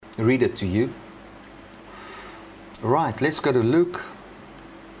read it to you. Right, let's go to Luke.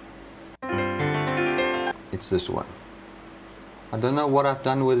 It's this one. I don't know what I've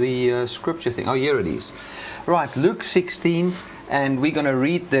done with the scripture thing. Oh, here it is. Right, Luke 16, and we're going to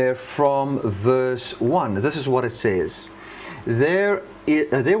read there from verse 1. This is what it says. There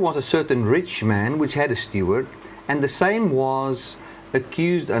was a certain rich man which had a steward, and the same was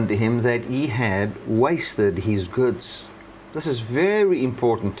accused unto him that he had wasted his goods. This is very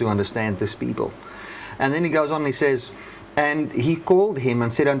important to understand this, people. And then he goes on and he says, and he called him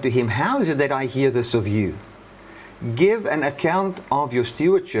and said unto him, how is it that I hear this of you? Give an account of your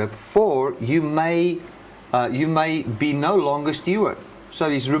stewardship, for you may be no longer steward. So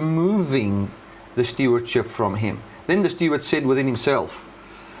he's removing the stewardship from him. Then the steward said within himself,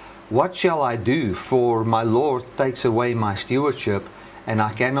 what shall I do? For my Lord takes away my stewardship, and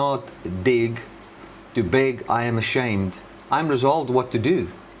I cannot dig. To beg I am ashamed. I am resolved what to do,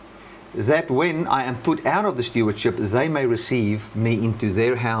 that when I am put out of the stewardship, they may receive me into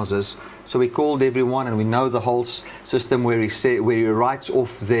their houses. So he called everyone, and we know the whole system where he writes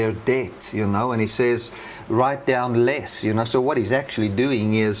off their debt, and he says, write down less, So what he's actually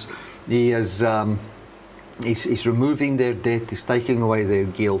doing is he's removing their debt, he's taking away their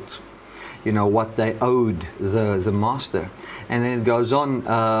guilt, what they owed the master. And then it goes on.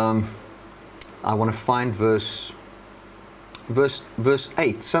 I want to find verse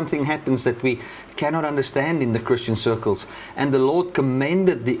 8. Something happens that we cannot understand in the Christian circles. And the Lord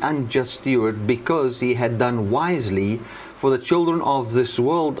commended the unjust steward because he had done wisely, for the children of this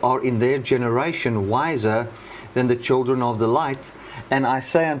world are in their generation wiser than the children of the light. And I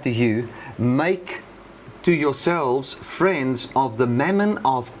say unto you, make to yourselves friends of the mammon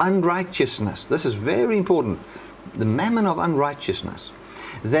of unrighteousness. This is very important. The mammon of unrighteousness,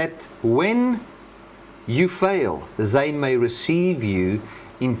 that when you fail, they may receive you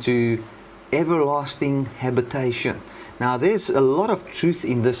into everlasting habitation. Now, there's a lot of truth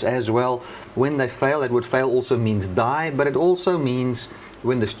in this as well. When they fail, that word fail also means die, but it also means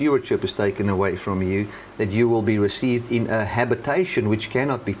when the stewardship is taken away from you, that you will be received in a habitation which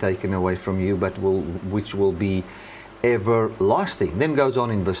cannot be taken away from you, but which will be everlasting. Then goes on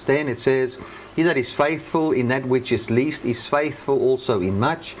in verse 10, it says, he that is faithful in that which is least is faithful also in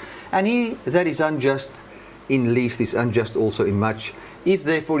much, and he that is unjust in least is unjust also in much. If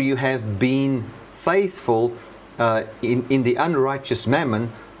therefore you have been faithful in the unrighteous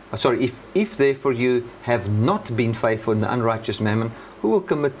mammon, if therefore you have not been faithful in the unrighteous mammon, who will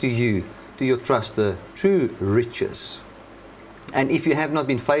commit to your trust the true riches? And if you have not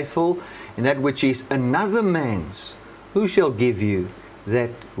been faithful in that which is another man's, who shall give you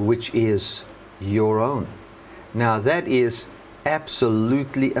that which is your own? Now that is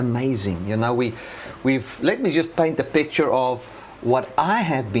absolutely amazing. Let me just paint a picture of what I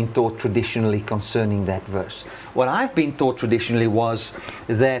have been taught traditionally concerning that verse. What I've been taught traditionally was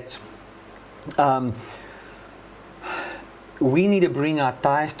that we need to bring our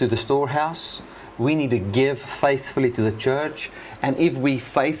tithes to the storehouse. We need to give faithfully to the church. And if we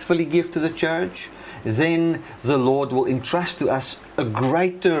faithfully give to the church, then the Lord will entrust to us a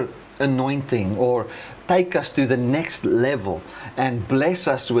greater anointing, or take us to the next level and bless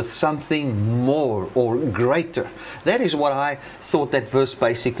us with something more or greater. That is what I thought that verse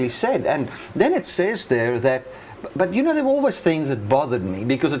basically said. And then it says there that, but there were always things that bothered me,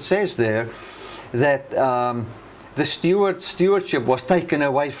 because it says there that the stewardship was taken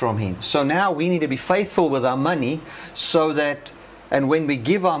away from him. So now we need to be faithful with our money, so that, and when we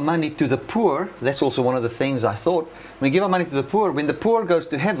give our money to the poor, that's also one of the things I thought, when we give our money to the poor, when the poor goes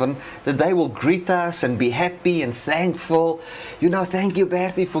to heaven, that they will greet us and be happy and thankful. Thank you,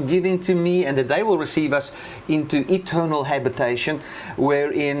 Bertie, for giving to me, and that they will receive us into eternal habitation,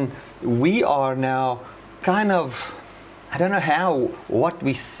 wherein we are now kind of, I don't know what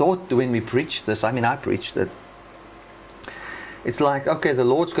we thought when we preached this. I preached it. It's like, okay, the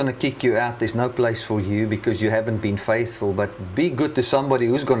Lord's going to kick you out. There's no place for you because you haven't been faithful. But be good to somebody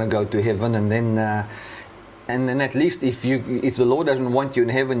who's going to go to heaven, and then at least if the Lord doesn't want you in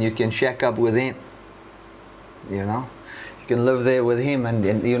heaven, you can shack up with him. You can live there with him,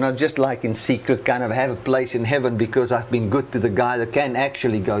 and just like in secret, kind of have a place in heaven because I've been good to the guy that can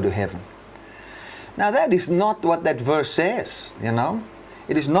actually go to heaven. Now that is not what that verse says.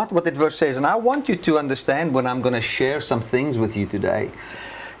 It is not what that verse says. And I want you to understand, when I'm going to share some things with you today,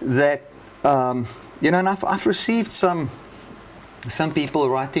 that, and I've received some people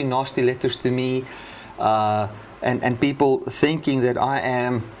writing nasty letters to me, and people thinking that I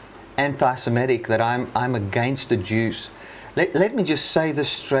am anti-Semitic, that I'm against the Jews. Let me just say this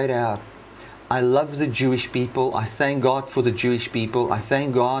straight out. I love the Jewish people. I thank God for the Jewish people. I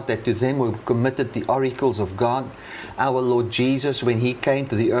thank God that to them were committed the oracles of God. Our Lord Jesus, when He came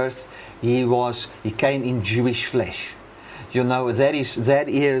to the earth, He came in Jewish flesh. You know, that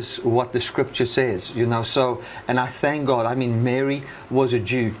is what the Scripture says. You know, so, and I thank God. I mean, Mary was a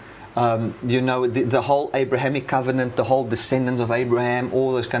Jew. You know, the whole Abrahamic covenant, the whole descendants of Abraham,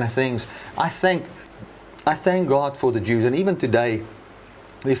 all those kind of things. I thank God for the Jews. And even today,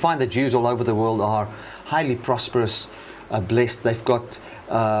 we find that Jews all over the world are highly prosperous, blessed. They've got,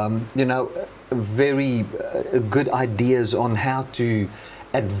 you know, very good ideas on how to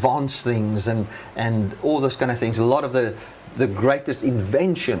advance things and all those kind of things. A lot of the greatest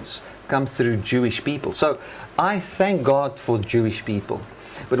inventions come through Jewish people. So I thank God for Jewish people.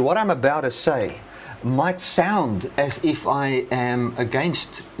 But what I'm about to say might sound as if I am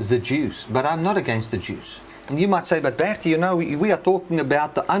against the Jews, but I'm not against the Jews. And you might say, but Bertie, you know, we are talking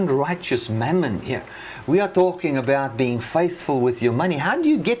about the unrighteous mammon here. We are talking about being faithful with your money. How do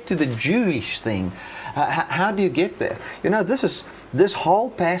you get to the Jewish thing? How do you get there? You know, this whole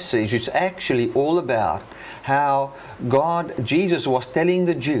passage is actually all about how Jesus was telling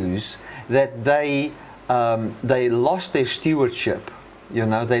the Jews that they lost their stewardship. You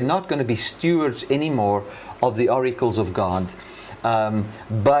know, they're not going to be stewards anymore of the oracles of God.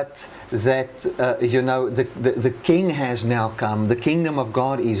 But that, you know, the king has now come. The kingdom of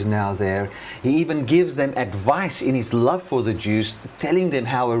God is now there. He even gives them advice in His love for the Jews, telling them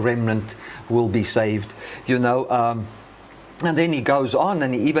how a remnant will be saved. You know, and then He goes on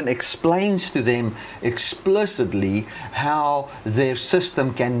and He even explains to them explicitly how their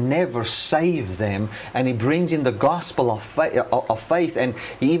system can never save them. And He brings in the gospel of faith, and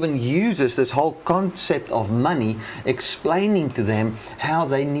He even uses this whole concept of money, explaining to them how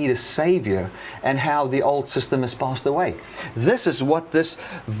they need a Savior and how the old system has passed away. This is what this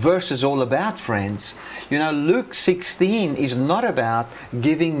verse is all about, friends. You know, Luke 16 is not about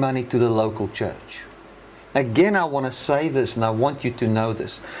giving money to the local church. Again, I want to say this, and I want you to know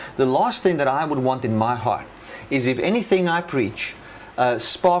this. The last thing that I would want in my heart is if anything I preach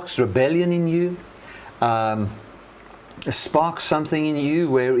sparks rebellion in you, sparks something in you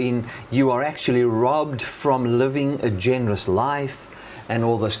wherein you are actually robbed from living a generous life and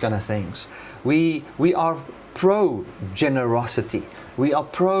all those kind of things. We are pro-generosity. We are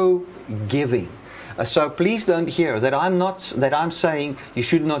pro-giving. So please don't hear that I'm saying you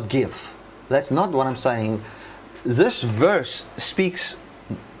should not give. That's not what I'm saying. This verse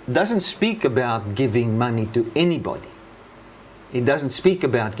doesn't speak about giving money to anybody. It doesn't speak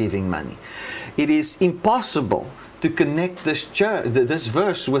about giving money. It is impossible to connect this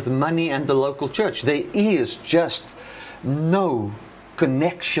verse with money and the local church. There is just no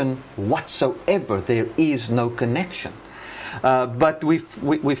connection whatsoever. There is no connection. But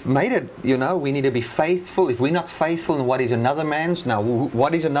we've made it, you know, we need to be faithful. If we're not faithful in what is another man's, now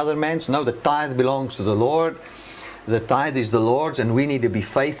what is another man's? No, the tithe belongs to the Lord. The tithe is the Lord's, and we need to be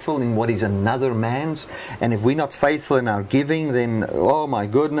faithful in what is another man's. And if we're not faithful in our giving, then, oh my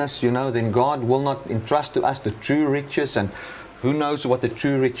goodness, you know, then God will not entrust to us the true riches. And who knows what the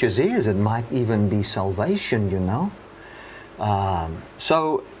true riches is? It might even be salvation, you know.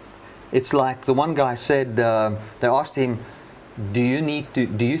 So it's like the one guy said, they asked him, do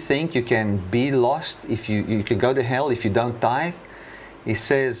you think you can be lost if you can go to hell if you don't tithe? He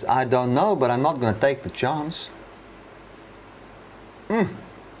says, I don't know, but I'm not going to take the chance.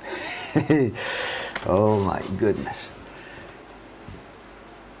 Oh my goodness.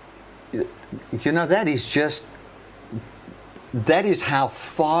 You know, that is how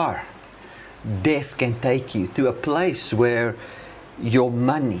far death can take you, to a place where your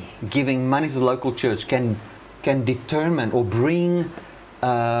money, giving money to the local church can determine or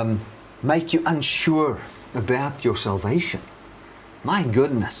make you unsure about your salvation. My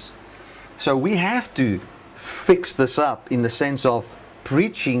goodness. So we have to fix this up in the sense of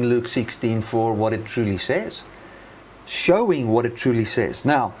preaching Luke 16 for what it truly says. Showing what it truly says.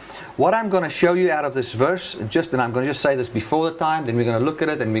 Now, what I'm going to show you out of this verse, and I'm going to just say this before the time, then we're going to look at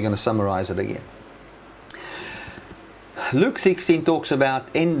it and we're going to summarize it again. Luke 16 talks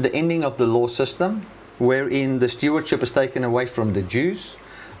about the ending of the law system, wherein the stewardship is taken away from the Jews,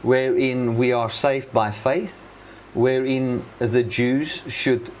 wherein we are saved by faith, wherein the Jews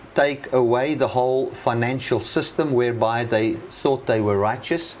should take away the whole financial system whereby they thought they were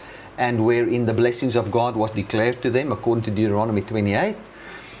righteous, and wherein the blessings of God was declared to them according to Deuteronomy 28.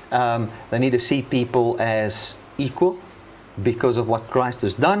 They need to see people as equal because of what Christ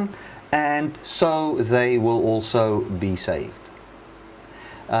has done, and so they will also be saved.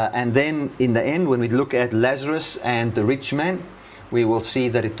 And then in the end, when we look at Lazarus and the rich man, we will see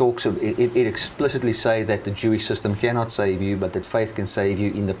that it explicitly say that the Jewish system cannot save you, but that faith can save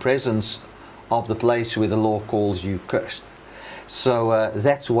you in the presence of the place where the law calls you cursed. So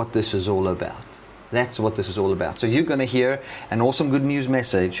that's what this is all about. That's what this is all about. So you're going to hear an awesome good news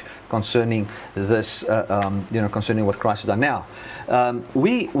message concerning this, concerning what Christ has done. Now,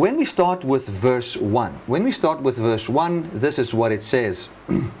 when we start with verse 1, this is what it says.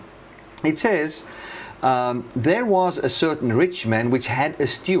 It says, there was a certain rich man which had a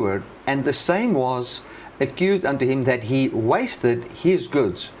steward, and the same was accused unto him that he wasted his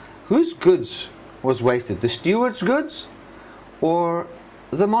goods. Whose goods was wasted? The steward's goods or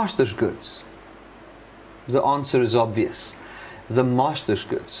the master's goods? The answer is obvious. The master's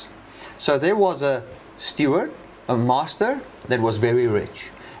goods. So there was a steward, a master that was very rich,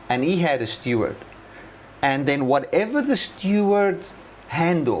 and he had a steward. And then whatever the steward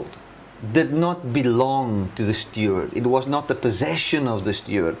handled did not belong to the steward. It was not the possession of the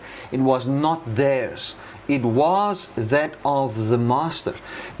steward. It was not theirs. It was that of the master.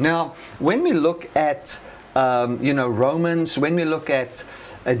 Now, when we look at Romans, when we look at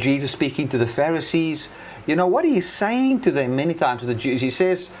Jesus speaking to the Pharisees, what he's saying to them many times, to the Jews, he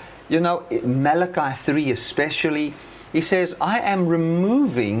says, Malachi 3 especially, he says, I am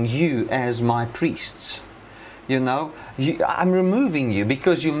removing you as my priests. I'm removing you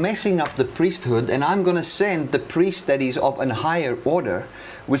because you're messing up the priesthood, and I'm going to send the priest that is of a higher order,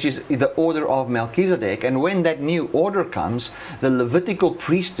 which is the order of Melchizedek. And when that new order comes, the Levitical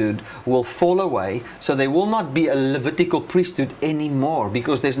priesthood will fall away. So there will not be a Levitical priesthood anymore,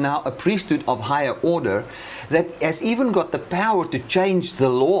 because there's now a priesthood of higher order that has even got the power to change the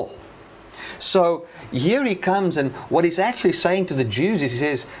law. So here he comes, and what he's actually saying to the Jews is, he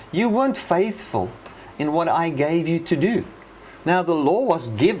says, you weren't faithful in what I gave you to do. Now the law was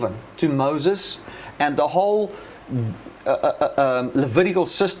given to Moses, and the whole Levitical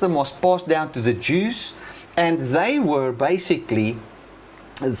system was passed down to the Jews, and they were basically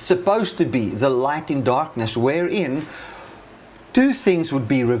supposed to be the light in darkness, wherein two things would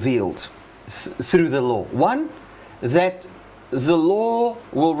be revealed through the law. One, that the law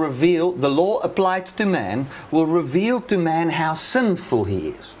applied to man will reveal to man how sinful he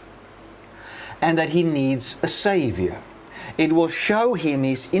is, and that he needs a Savior. It will show him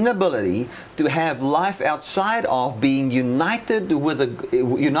his inability to have life outside of being united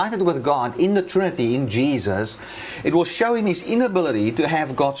with God in the Trinity, in Jesus. It will show him his inability to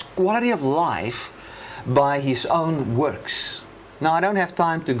have God's quality of life by his own works. Now, I don't have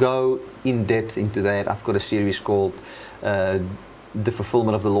time to go in depth into that. I've got a series called The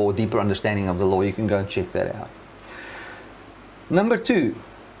Fulfillment of the Law, Deeper Understanding of the Law. You can go and check that out. Number two,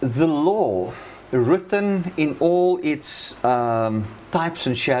 the law, written in all its types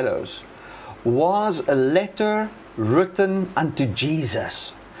and shadows, was a letter written unto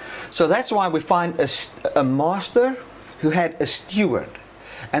Jesus. So that's why we find a master who had a steward,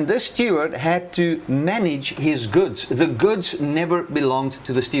 and this steward had to manage his goods. The goods never belonged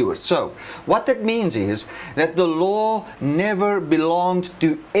to the steward. So what that means is that the law never belonged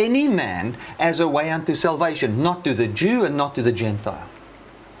to any man as a way unto salvation, not to the Jew and not to the Gentile.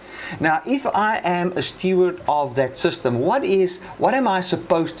 Now, if I am a steward of that system, what am I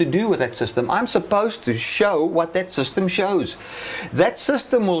supposed to do with that system? I'm supposed to show what that system shows. That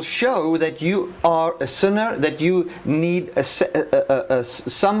system will show that you are a sinner, that you need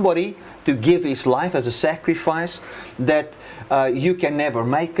somebody to give his life as a sacrifice, that you can never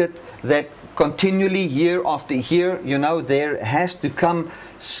make it, that continually, year after year, there has to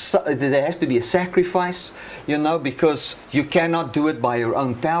be a sacrifice, because you cannot do it by your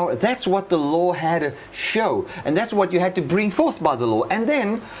own power. That's what the law had to show, and that's what you had to bring forth by the law. And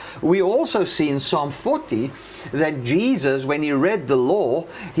then we also see in Psalm 40 that Jesus, when he read the law,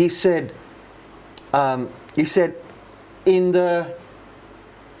 he said, in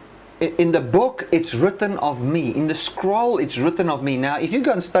the book it's written of me, in the scroll it's written of me. Now, if you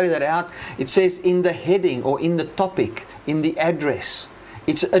go and study that out, it says in the heading or in the topic, in the address.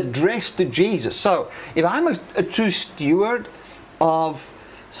 It's addressed to Jesus. So if I'm a true steward of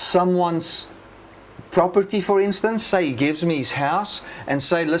someone's property, for instance, say he gives me his house and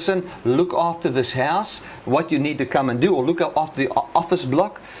say, listen, look after this house, what you need to come and do, or look after the office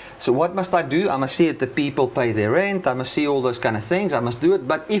block. So what must I do? I must see that the people pay their rent. I must see all those kind of things. I must do it.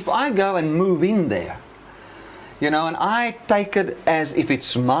 But if I go and move in there, and I take it as if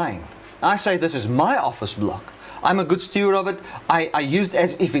it's mine, I say this is my office block, I'm a good steward of it, I use it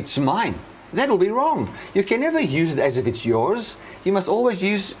as if it's mine, that will be wrong. You can never use it as if it's yours. You must always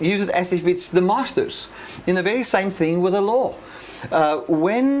use it as if it's the master's. In the very same thing with the law.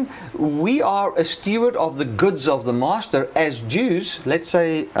 when we are a steward of the goods of the master as Jews, let's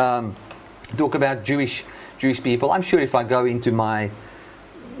say, talk about Jewish people. I'm sure if I go into my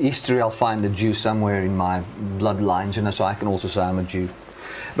history, I'll find a Jew somewhere in my bloodlines, so I can also say I'm a Jew.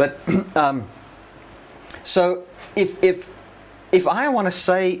 But so if I want to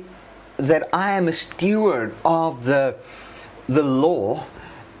say that I am a steward of the law,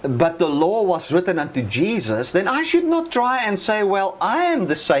 but the law was written unto Jesus, then I should not try and say, well, I am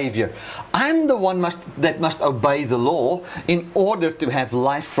the Savior. I'm the one that must obey the law in order to have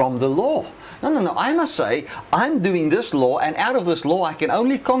life from the law. No. I must say, I'm doing this law, and out of this law I can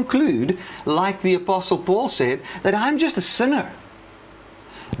only conclude, like the Apostle Paul said, that I'm just a sinner.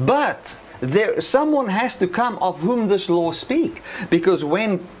 But someone has to come of whom this law speak. Because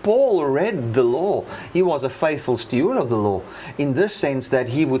when Paul read the law, he was a faithful steward of the law. In this sense that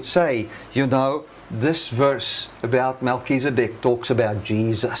he would say, this verse about Melchizedek talks about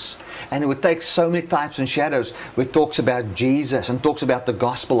Jesus. And it would take so many types and shadows where it talks about Jesus and talks about the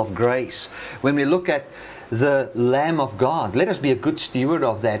gospel of grace. When we look at the Lamb of God, let us be a good steward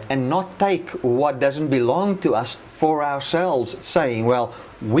of that and not take what doesn't belong to us for ourselves, saying, well,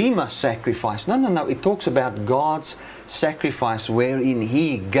 we must sacrifice. No. It talks about God's sacrifice wherein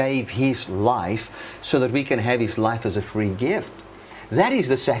He gave His life so that we can have His life as a free gift. That is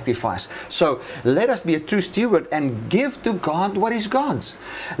the sacrifice. So let us be a true steward and give to God what is God's.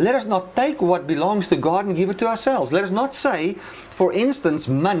 Let us not take what belongs to God and give it to ourselves. Let us not say, for instance,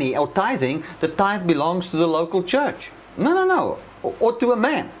 money or tithing, the tithe belongs to the local church. No. Or to a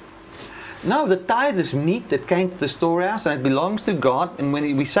man. No, the tithe is meat that came to the storehouse and it belongs to God. And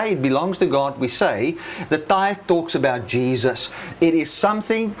when we say it belongs to God, we say the tithe talks about Jesus. It is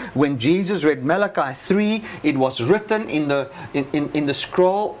something, when Jesus read Malachi 3, it was written in the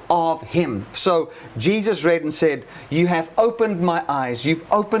scroll of Him. So Jesus read and said, you have opened my eyes,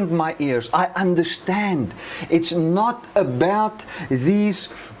 you've opened my ears, I understand. It's not about these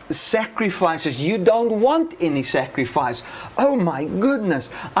sacrifices. You don't want any sacrifice. Oh my goodness,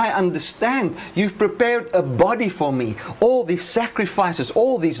 I understand. You've prepared a body for me. All these sacrifices,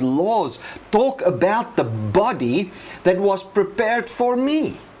 all these laws talk about the body that was prepared for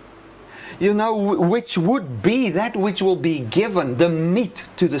me. Which would be that which will be given, the meat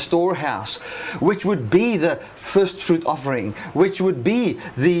to the storehouse, which would be the first fruit offering, which would be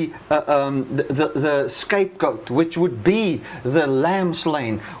the scapegoat, which would be the lamb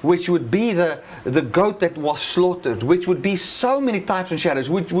slain, which would be the goat that was slaughtered, which would be so many types and shadows,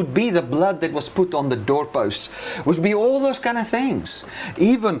 which would be the blood that was put on the doorposts, which would be all those kind of things.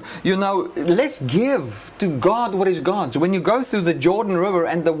 Even, let's give to God what is God's. When you go through the Jordan River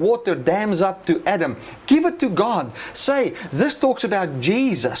and the water dams up to Adam, give it to God. Say, this talks about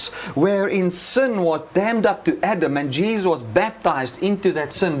Jesus, wherein sin was dammed up to Adam and Jesus was baptized into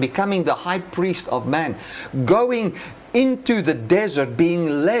that sin, becoming the high priest of man, going into the desert,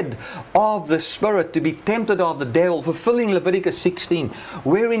 being led of the Spirit to be tempted of the devil, fulfilling Leviticus 16,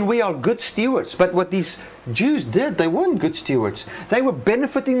 wherein we are good stewards. But what these Jews did, they weren't good stewards. They were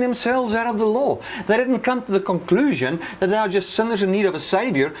benefiting themselves out of the law. They didn't come to the conclusion that they are just sinners in need of a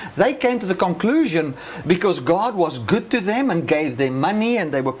Savior. They came to the conclusion, because God was good to them and gave them money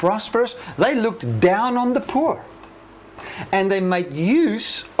and they were prosperous, they looked down on the poor. And they made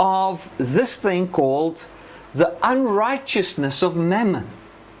use of this thing called the unrighteousness of mammon.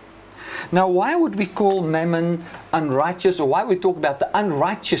 Now, why would we call mammon unrighteous, or why would we talk about the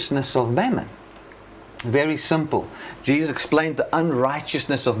unrighteousness of mammon? Very simple. Jesus explained the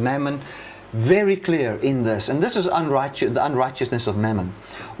unrighteousness of mammon very clear in this. And this is the unrighteousness of mammon.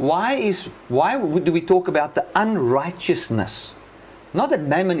 Why do we talk about the unrighteousness? Not that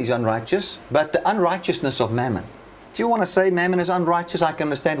mammon is unrighteous, but the unrighteousness of mammon. If you want to say mammon is unrighteous, I can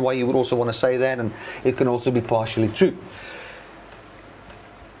understand why you would also want to say that, and it can also be partially true.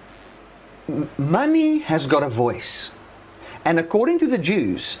 Money has got a voice. And according to the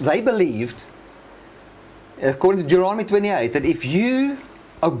Jews, they believed, according to Deuteronomy 28, that if you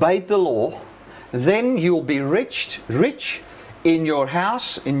obeyed the law, then you'll be rich in your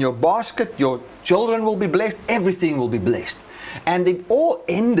house, in your basket, your children will be blessed, everything will be blessed. And it all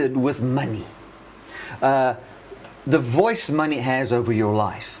ended with money. The voice money has over your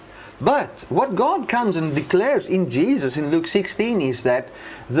life. But what God comes and declares in Jesus in Luke 16 is that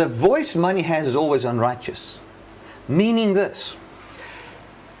the voice money has is always unrighteous. Meaning this: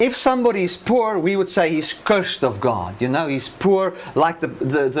 if somebody is poor, we would say he's cursed of God. He's poor like the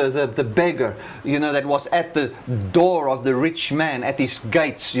beggar, that was at the door of the rich man at his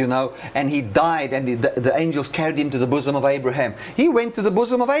gates, and he died, and the angels carried him to the bosom of Abraham. He went to the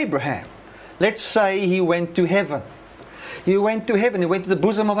bosom of Abraham. Let's say he went to heaven. He went to heaven. He went to the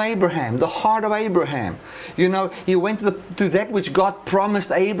bosom of Abraham, the heart of Abraham. You know, he went to that which God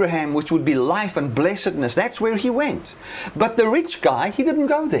promised Abraham, which would be life and blessedness. That's where he went. But the rich guy, he didn't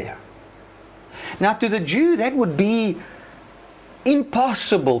go there. Now, to the Jew, that would be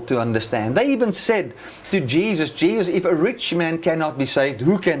impossible to understand. They even said to Jesus, Jesus, if a rich man cannot be saved,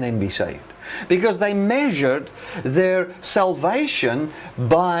 who can then be saved? Because they measured their salvation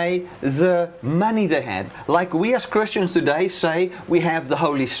by the money they had. Like we as Christians today say we have the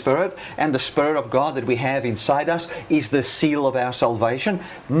Holy Spirit, and the Spirit of God that we have inside us is the seal of our salvation.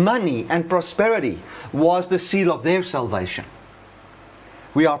 Money and prosperity was the seal of their salvation.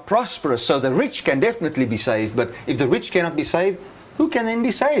 We are prosperous, so the rich can definitely be saved. But if the rich cannot be saved, who can then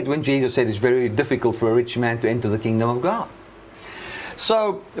be saved? When Jesus said it's very difficult for a rich man to enter the kingdom of God.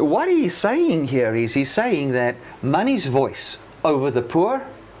 So what he's saying here is he's saying that money's voice over the poor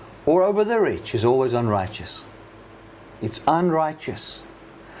or over the rich is always unrighteous. It's unrighteous.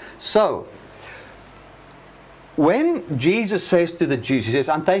 So when Jesus says to the Jews, he says,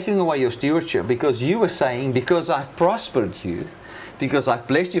 I'm taking away your stewardship because you were saying, because I've prospered you, because I've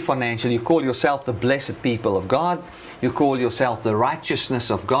blessed you financially, you call yourself the blessed people of God. You call yourself the righteousness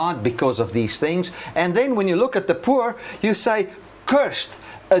of God because of these things. And then when you look at the poor, you say, cursed,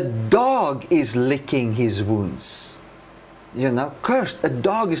 a dog is licking his wounds. You know, cursed, a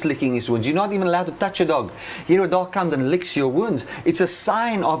dog is licking his wounds. You're not even allowed to touch a dog. Here a dog comes and licks your wounds. It's a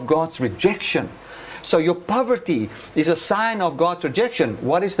sign of God's rejection. So your poverty is a sign of God's rejection.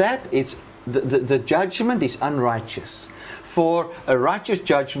 What is that? It's the judgment is unrighteous. For a righteous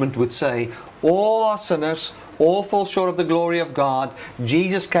judgment would say, all are sinners, all fall short of the glory of God.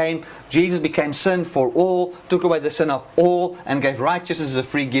 Jesus came, Jesus became sin for all, took away the sin of all, and gave righteousness as a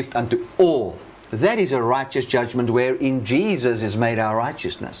free gift unto all. That is a righteous judgment wherein Jesus is made our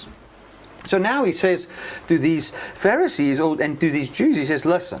righteousness. So now he says to these Pharisees and to these Jews, he says,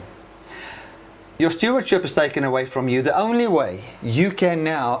 listen, your stewardship is taken away from you. The only way you can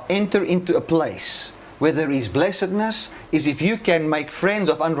now enter into a place where there is blessedness is if you can make friends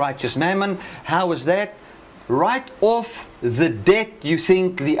of unrighteous mammon. How is that? Write off the debt you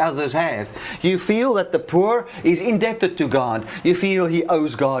think the others have. You feel that the poor is indebted to God. You feel he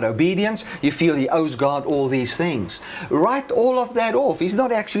owes God obedience. You feel he owes God all these things. Write all of that off. He's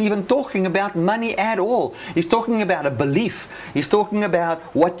not actually even talking about money at all. He's talking about a belief. He's talking about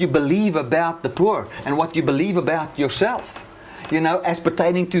what you believe about the poor and what you believe about yourself. You know, as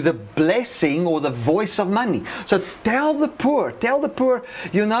pertaining to the blessing or the voice of money. So tell the poor,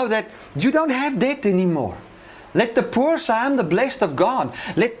 you know, that you don't have debt anymore. Let the poor say, I'm the blessed of God.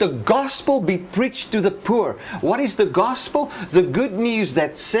 Let the gospel be preached to the poor. What is the gospel? The good news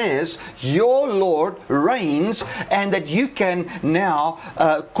that says your Lord reigns and that you can now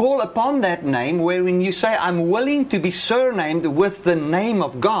call upon that name, wherein you say, I'm willing to be surnamed with the name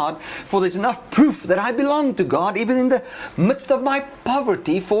of God, for there's enough proof that I belong to God, even in the midst of my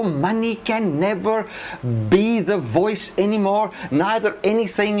poverty, for money can never be the voice anymore, neither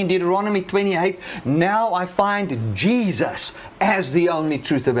anything in Deuteronomy 28. Now I find Jesus as the only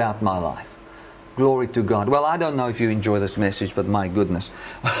truth about my life. Glory to God. Well, I don't know if you enjoy this message, but my goodness.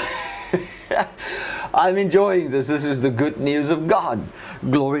 I'm enjoying this. This is the good news of God.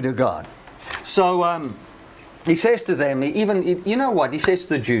 Glory to God. So he says to them, even, you know what? He says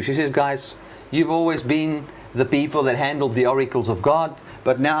to the Jews, he says, guys, you've always been the people that handled the oracles of God,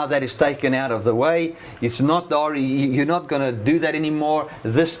 but now that is taken out of the way. It's not you're not going to do that anymore.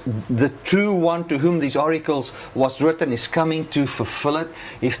 The true one to whom these oracles was written is coming to fulfill it.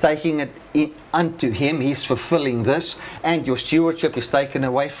 He's taking it unto him. He's fulfilling this, and your stewardship is taken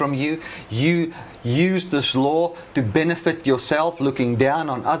away from you. You use this law to benefit yourself, looking down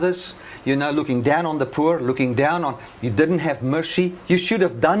on others, you know, looking down on the poor, looking down on, you didn't have mercy. You should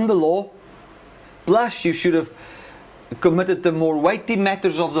have done the law. Plus, you should have committed the more weighty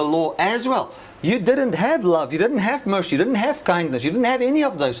matters of the law as well. You didn't have love, you didn't have mercy, you didn't have kindness, you didn't have any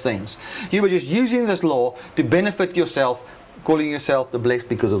of those things. You were just using this law to benefit yourself, calling yourself the blessed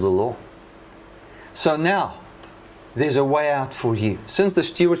because of the law. So now, there's a way out for you. Since the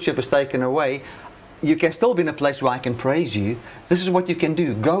stewardship is taken away, you can still be in a place where I can praise you. This is what you can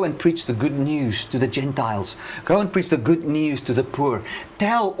do. Go and preach the good news to the Gentiles. Go and preach the good news to the poor.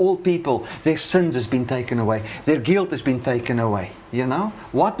 Tell all people their sins has been taken away. Their guilt has been taken away. You know?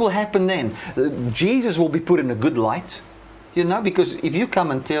 What will happen then? Jesus will be put in a good light. You know, because if you come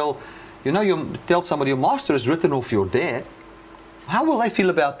and tell somebody your master has written off your debt, how will they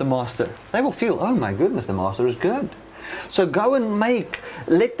feel about the master? They will feel, oh my goodness, the master is good. So go and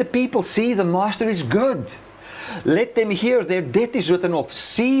let the people see the master is good. let them hear their debt is written off.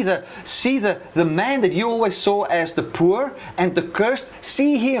 See the man that you always saw as the poor and the cursed.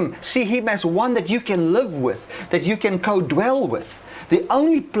 See him as one that you can live with, that you can co-dwell with. The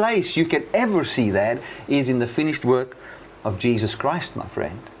only place you can ever see that is in the finished work of Jesus Christ, my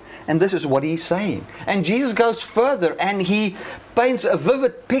friend. And this is what he's saying. And Jesus goes further and he paints a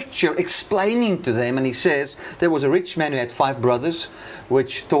vivid picture explaining to them. And he says, there was a rich man who had 5 brothers,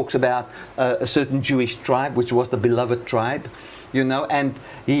 which talks about a certain Jewish tribe, which was the beloved tribe, you know. And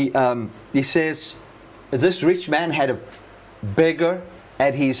he says, this rich man had a beggar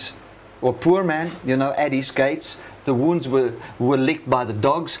at his, or poor man, you know, at his gates. The wounds were licked by the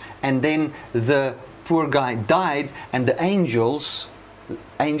dogs. And then the poor guy died, and the angels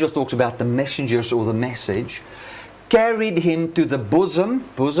talks about the messengers or the message, carried him to the bosom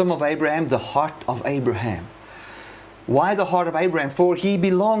of Abraham, the heart of Abraham. Why the heart of Abraham? For he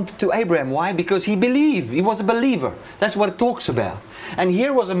belonged to Abraham. Why? Because he believed. He was a believer. That's what it talks about. And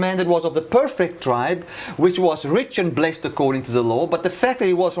here was a man that was of the perfect tribe, which was rich and blessed according to the law. But the fact that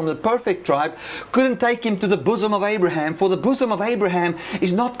he was from the perfect tribe couldn't take him to the bosom of Abraham. For the bosom of Abraham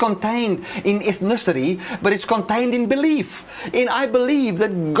is not contained in ethnicity, but it's contained in belief. In I believe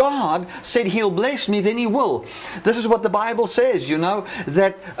that God said He'll bless me, then He will. This is what the Bible says, you know,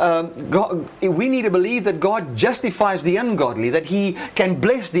 that we need to believe that God justifies the ungodly, that He can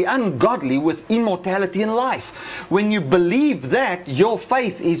bless the ungodly with immortality and life. When you believe that, your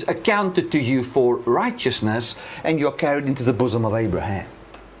faith is accounted to you for righteousness, and you're carried into the bosom of Abraham.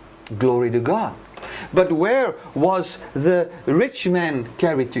 Glory to God. But where was the rich man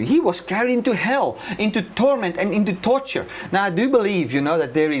carried to? He was carried into hell, into torment and into torture. Now I do believe, you know,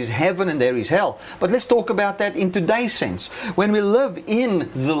 that there is heaven and there is hell. But let's talk about that in today's sense. When we live in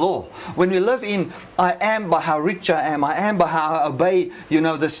the law, when we live in I am by how rich I am by how I obey, you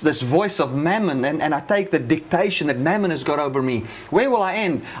know, this voice of mammon, and I take the dictation that mammon has got over me. Where will I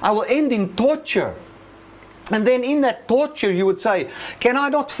end? I will end in torture. And then in that torture you would say, can I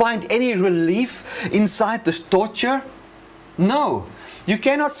not find any relief inside this torture? No. You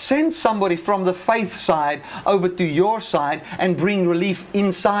cannot send somebody from the faith side over to your side and bring relief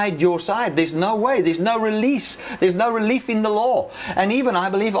inside your side. There's no way. There's no release. There's no relief in the law. And even I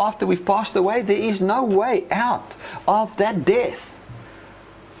believe after we've passed away, there is no way out of that death.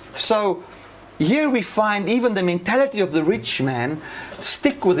 So here we find even the mentality of the rich man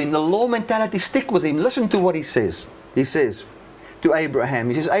stick with him. The law mentality stick with him. Listen to what he says. He says to Abraham,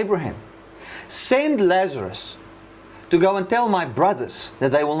 he says, Abraham, send Lazarus to go and tell my brothers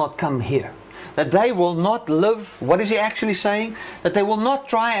that they will not come here. That they will not live, what is he actually saying? That they will not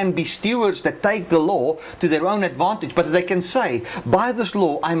try and be stewards that take the law to their own advantage, but they can say, by this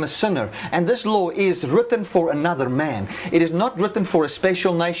law I'm a sinner, and this law is written for another man. It is not written for a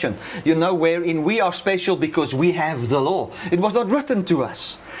special nation, you know, wherein we are special because we have the law. It was not written to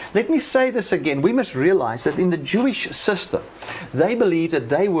us. Let me say this again. We must realize that in the Jewish system, they believed that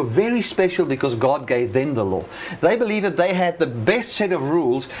they were very special because God gave them the law. They believed that they had the best set of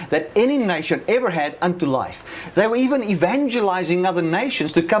rules that any nation ever had unto life. They were even evangelizing other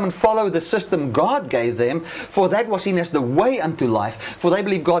nations to come and follow the system God gave them, for that was seen as the way unto life. For they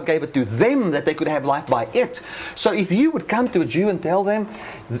believed God gave it to them that they could have life by it. So if you would come to a Jew and tell them,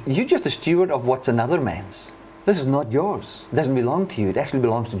 you're just a steward of what's another man's. This is not yours. It doesn't belong to you. It actually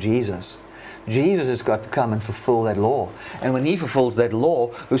belongs to Jesus. Jesus has got to come and fulfill that law. And when He fulfills that law,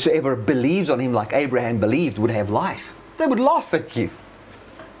 whosoever believes on Him like Abraham believed would have life. They would laugh at you.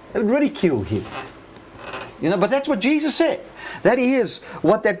 They would ridicule you. You know, but that's what Jesus said. That is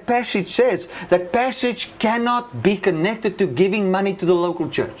what that passage says. That passage cannot be connected to giving money to the local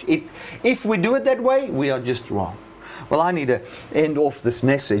church. If we do it that way, we are just wrong. Well, I need to end off this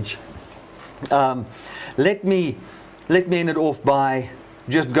message. Let me end it off by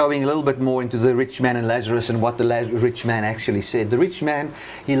just going a little bit more into the rich man and Lazarus and what the rich man actually said. The rich man,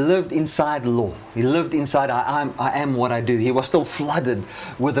 he lived inside law. He lived inside I am what I do. He was still flooded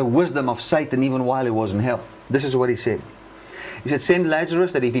with the wisdom of Satan even while he was in hell. This is what he said. He said, send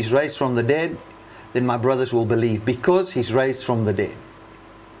Lazarus that if he's raised from the dead, then my brothers will believe because he's raised from the dead.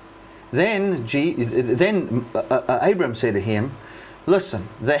 Then Abram said to him, listen,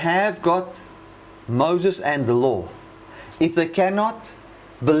 they have got Moses and the law. If they cannot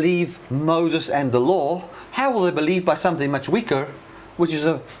believe Moses and the law, how will they believe by something much weaker, which is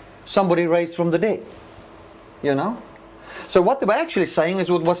somebody raised from the dead? You know? So what they were actually saying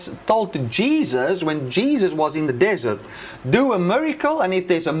is what was told to Jesus when Jesus was in the desert. Do a miracle, and if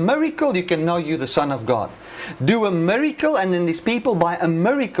there's a miracle, you can know you're the Son of God. Do a miracle, and then these people by a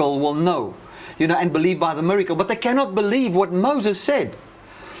miracle will know, you know, and believe by the miracle. But they cannot believe what Moses said.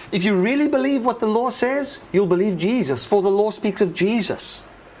 If you really believe what the law says, you'll believe Jesus, for the law speaks of Jesus.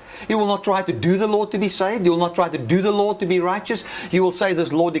 You will not try to do the law to be saved. You will not try to do the law to be righteous. You will say,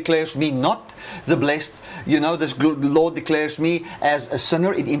 this law declares me not the blessed. You know, this law declares me as a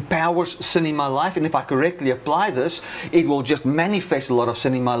sinner. It empowers sin in my life. And if I correctly apply this, it will just manifest a lot of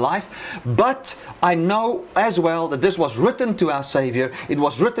sin in my life. But I know as well that this was written to our Savior. It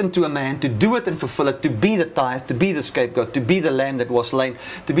was written to a man to do it and fulfill it, to be the tithe, to be the scapegoat, to be the lamb that was slain,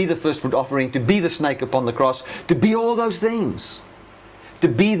 to be the first fruit offering, to be the snake upon the cross, to be all those things. To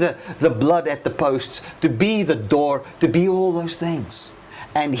be the blood at the posts, to be the door, to be all those things.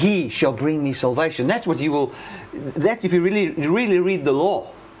 And He shall bring me salvation. That's what you will, that's if you really read the law.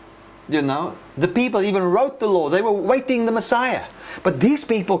 You know, the people even wrote the law. They were waiting the Messiah. But these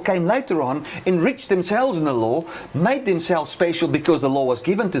people came later on, enriched themselves in the law, made themselves special because the law was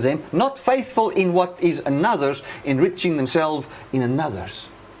given to them, not faithful in what is another's, enriching themselves in another's.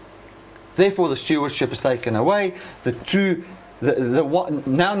 Therefore the stewardship is taken away. The true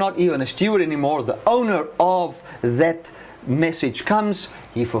now not even a steward anymore, the owner of that message comes,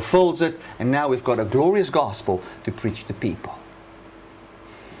 he fulfills it, and now we've got a glorious gospel to preach to people.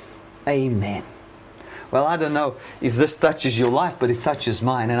 Amen. Well, I don't know if this touches your life, but it touches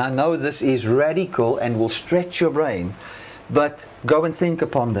mine, and I know this is radical and will stretch your brain, but go and think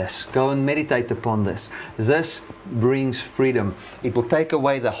upon this. Go and meditate upon this. This brings freedom. It will take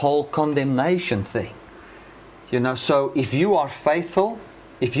away the whole condemnation thing. You know, so if you are faithful,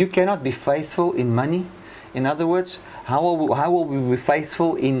 if you cannot be faithful in money, in other words, how will we be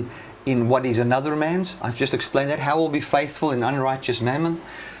faithful in what is another man's? I've just explained that. How will we be faithful in unrighteous mammon?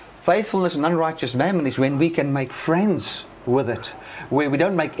 Faithfulness in unrighteous mammon is when we can make friends with it, where we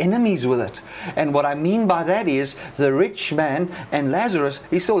don't make enemies with it. And what I mean by that is the rich man and Lazarus,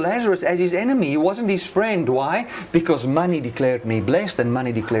 he saw Lazarus as his enemy. He wasn't his friend. Why? Because money declared me blessed and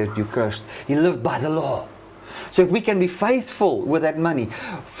money declared you cursed. He lived by the law. So if we can be faithful with that money,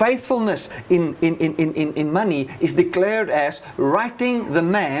 faithfulness in money is declared as writing the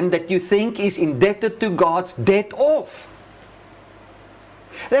man that you think is indebted to God's debt off.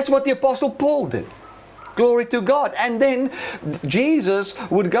 That's what the Apostle Paul did. Glory to God. And then Jesus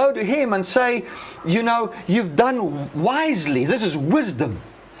would go to him and say, you know, you've done wisely. This is wisdom.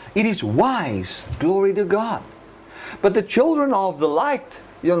 It is wise. Glory to God. But the children of the light,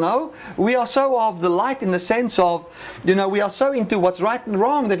 you know, we are so of the light in the sense of, you know, we are so into what's right and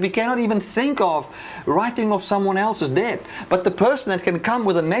wrong that we cannot even think of writing off someone else's debt. But the person that can come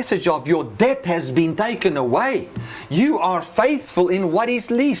with a message of your debt has been taken away. You are faithful in what is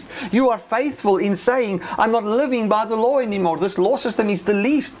least. You are faithful in saying, I'm not living by the law anymore. This law system is the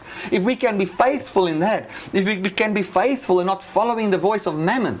least. If we can be faithful in that, if we can be faithful in not following the voice of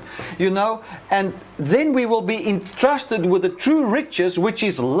mammon, you know, and then we will be entrusted with the true riches, which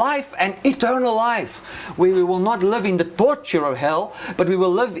is life and eternal life, where we will not live in the torture of hell, but we will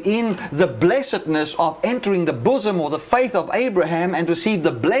live in the blessedness of entering the bosom or the faith of Abraham and receive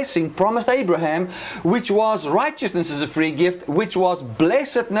the blessing promised Abraham, which was righteousness as a free gift, which was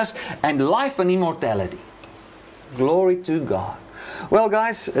blessedness and life and immortality. Glory to God. Well,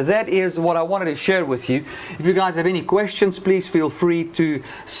 guys, that is what I wanted to share with you. If you guys have any questions, please feel free to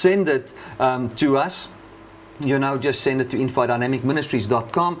send it to us. You know, just send it to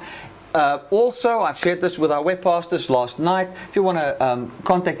infodynamicministries.com. Also, I've shared this with our web pastors last night. If you want to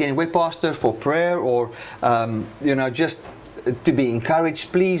contact any web pastor for prayer or, you know, just to be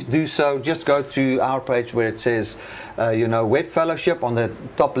encouraged, please do so. Just go to our page where it says, you know, Web Fellowship on the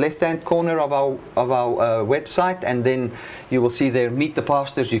top left-hand corner of our website, and then you will see there, Meet the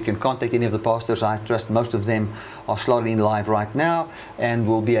Pastors. You can contact any of the pastors. I trust most of them are slotted in live right now and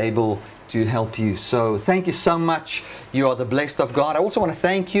will be able to help you. So thank you so much. You are the blessed of God. I also want to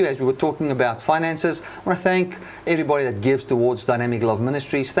thank you, as we were talking about finances, I want to thank everybody that gives towards Dynamic Love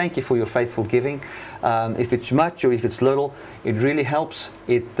Ministries. Thank you for your faithful giving. If it's much or if it's little, it really helps.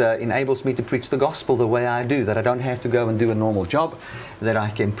 It enables me to preach the gospel the way I do, that I don't have to go and do a normal job, that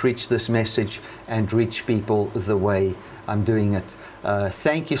I can preach this message and reach people the way I'm doing it.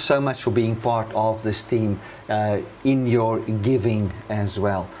 Thank you so much for being part of this team in your giving as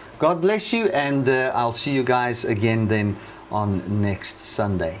well. God bless you, and I'll see you guys again then on next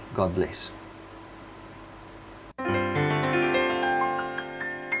Sunday. God bless.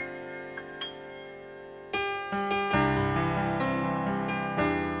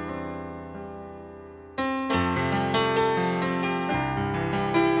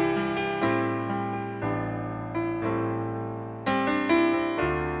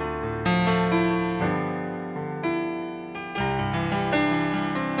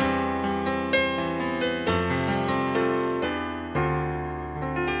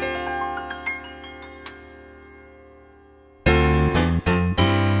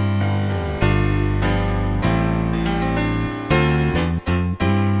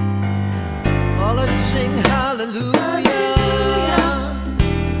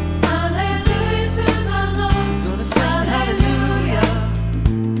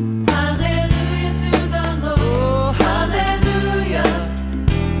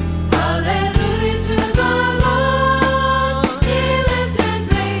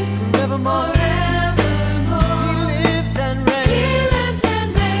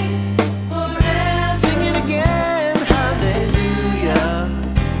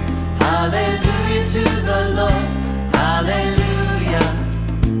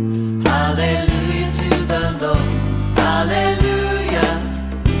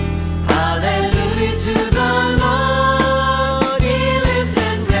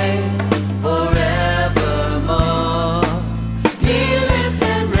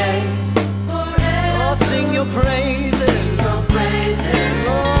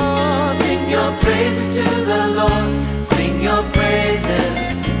 praises to